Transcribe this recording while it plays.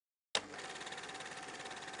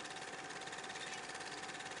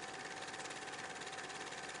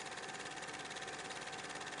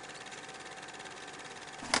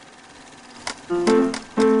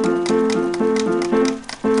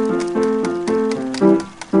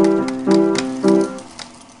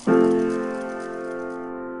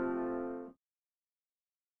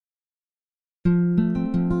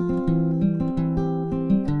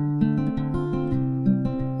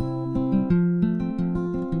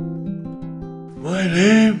My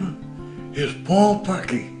name is Paul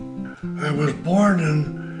Puckey. I was born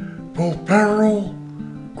in Revera,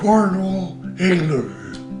 Cornwall,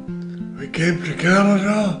 England. I came to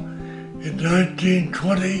Canada in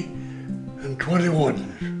 1920 and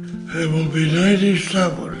 21. I will be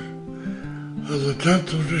 97 on the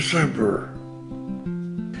 10th of December.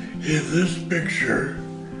 In this picture,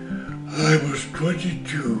 I was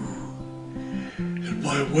 22 and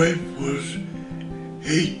my wife was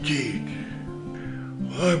 18.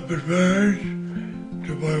 I've been married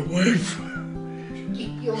to my wife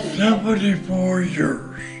 74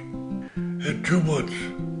 years and 2 months.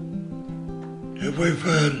 And we've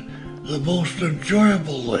had the most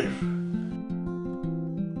enjoyable life.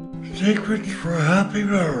 Secrets for a happy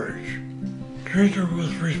marriage. Treat her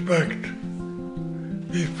with respect.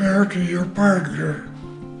 Be fair to your partner.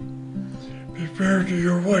 Be fair to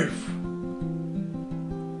your wife.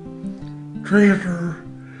 Treat her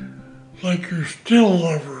like you still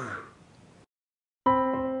love her.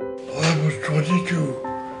 I was 22.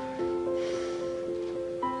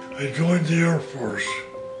 I joined the Air Force.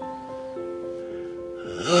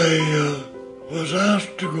 I was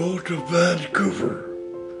asked to go to Vancouver,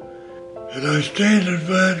 and I stayed in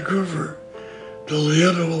Vancouver till the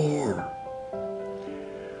end of the war.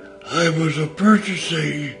 I was a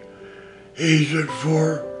purchasing agent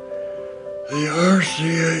for the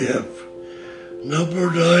RCAF,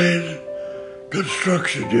 number 9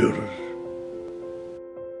 construction unit.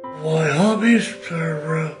 My hobbies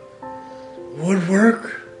are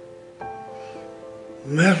woodwork,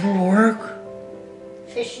 metalwork,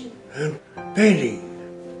 fishing, and painting,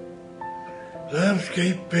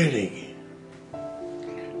 landscape painting.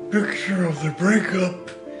 Picture of the breakup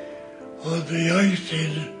on the ice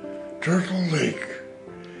in Turtle Lake.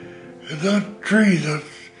 And that tree, that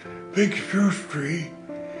big spruce tree,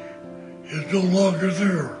 is no longer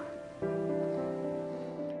there.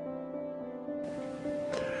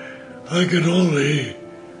 I can only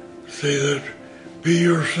say that be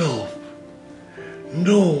yourself.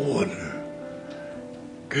 No one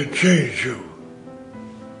can change you.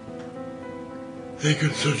 They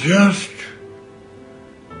can suggest,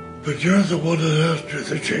 but you're the one that has to do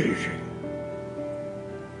the changing.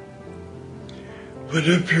 But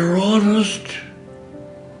if you're honest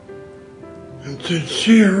and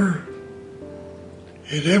sincere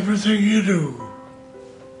in everything you do,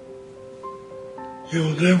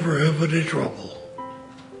 you'll never have any trouble.